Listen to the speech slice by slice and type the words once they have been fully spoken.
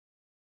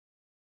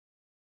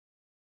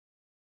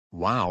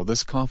Wow,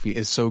 this coffee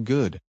is so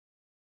good.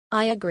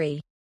 I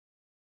agree.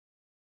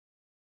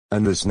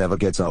 And this never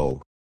gets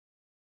old.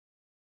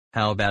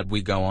 How about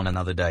we go on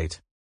another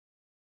date?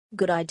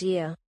 Good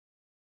idea.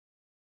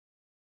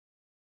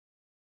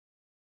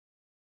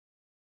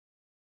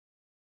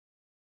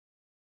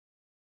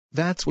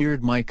 That's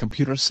weird, my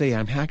computer say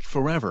I'm hacked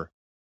forever.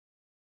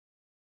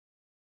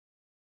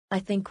 I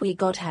think we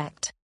got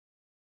hacked.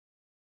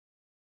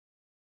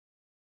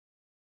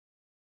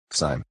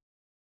 Same.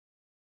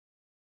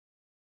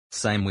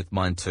 Same with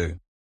mine too.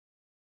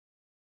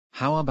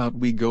 How about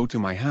we go to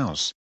my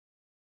house?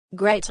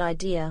 Great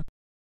idea.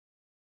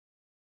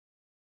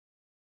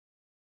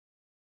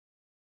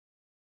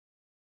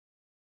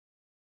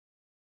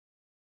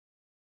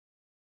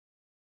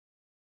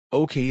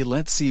 Okay,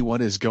 let's see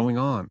what is going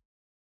on.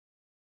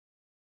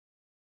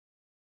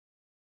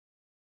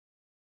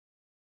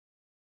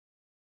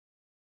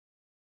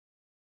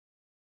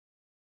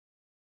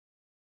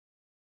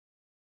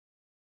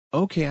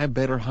 Okay, I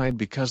better hide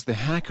because the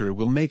hacker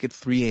will make it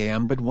 3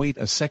 a.m. But wait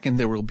a second,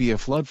 there will be a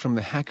flood from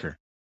the hacker.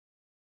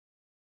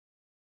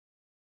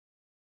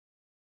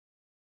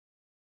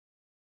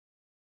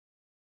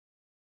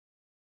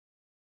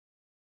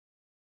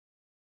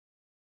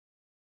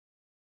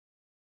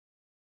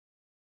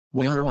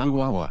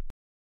 Wah.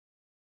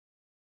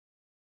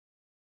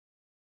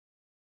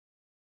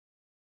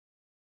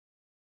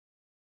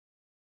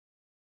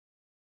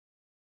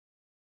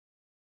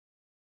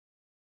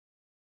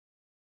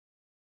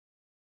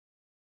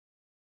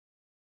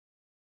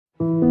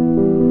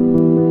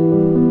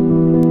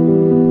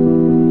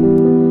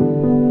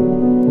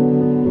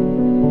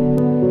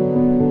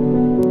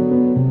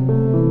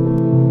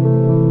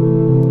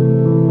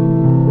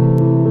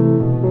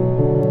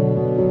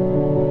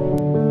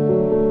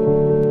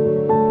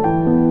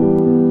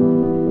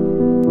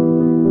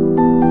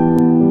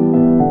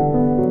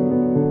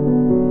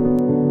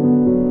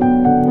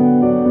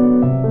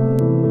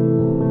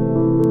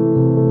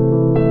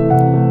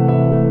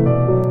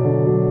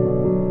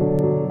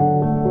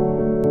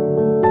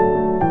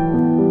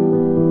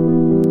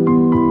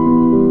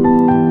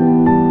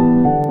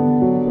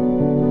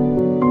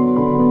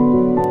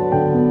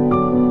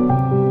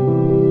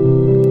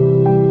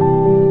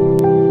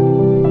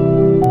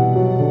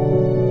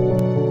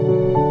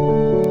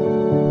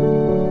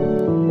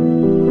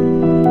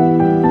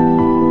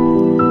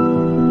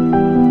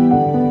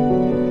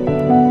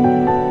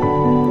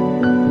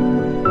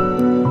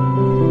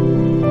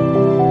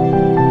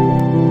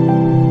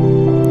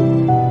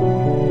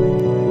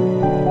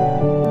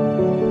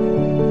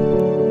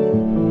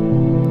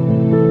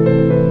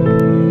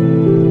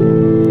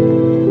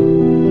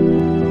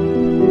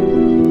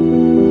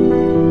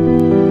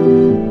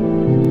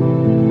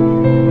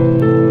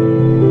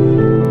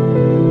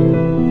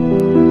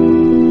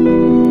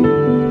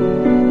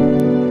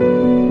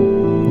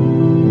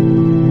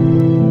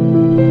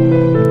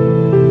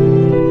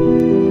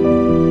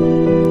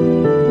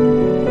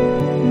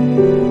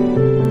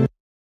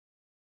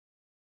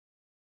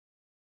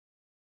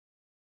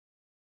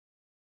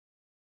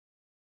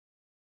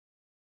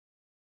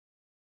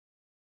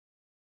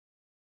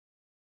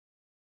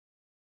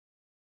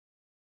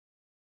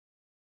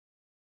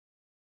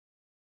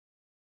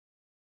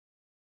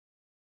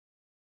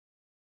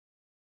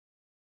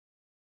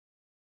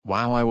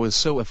 Wow, I was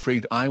so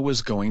afraid I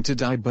was going to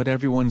die, but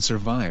everyone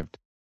survived.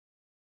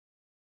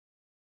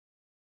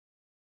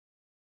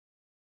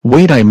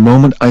 Wait a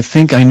moment, I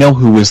think I know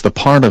who is the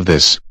part of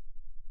this.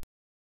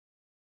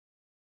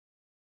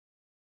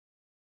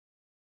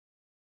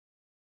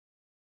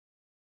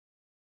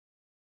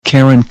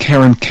 Karen,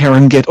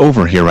 get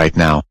over here right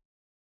now.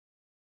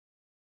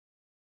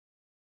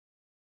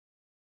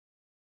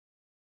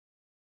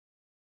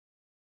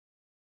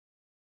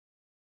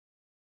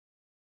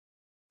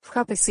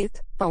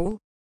 Capacete, Paul.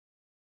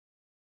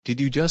 Did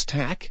you just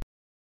hack?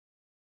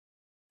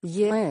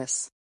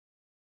 Yes.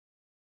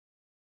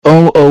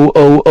 Oh,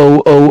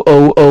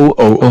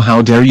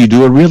 how dare you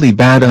do a really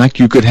bad act.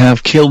 You could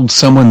have killed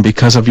someone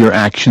because of your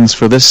actions.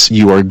 For this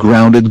you are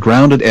grounded. FOR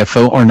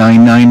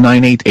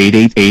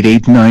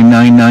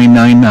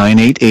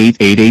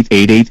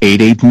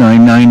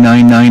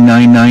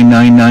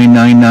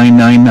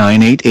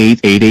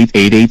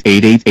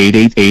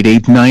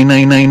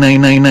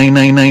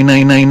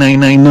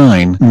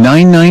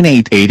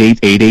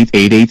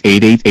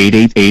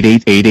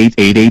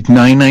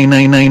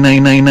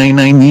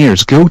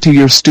years. Go to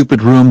your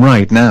stupid room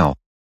right now.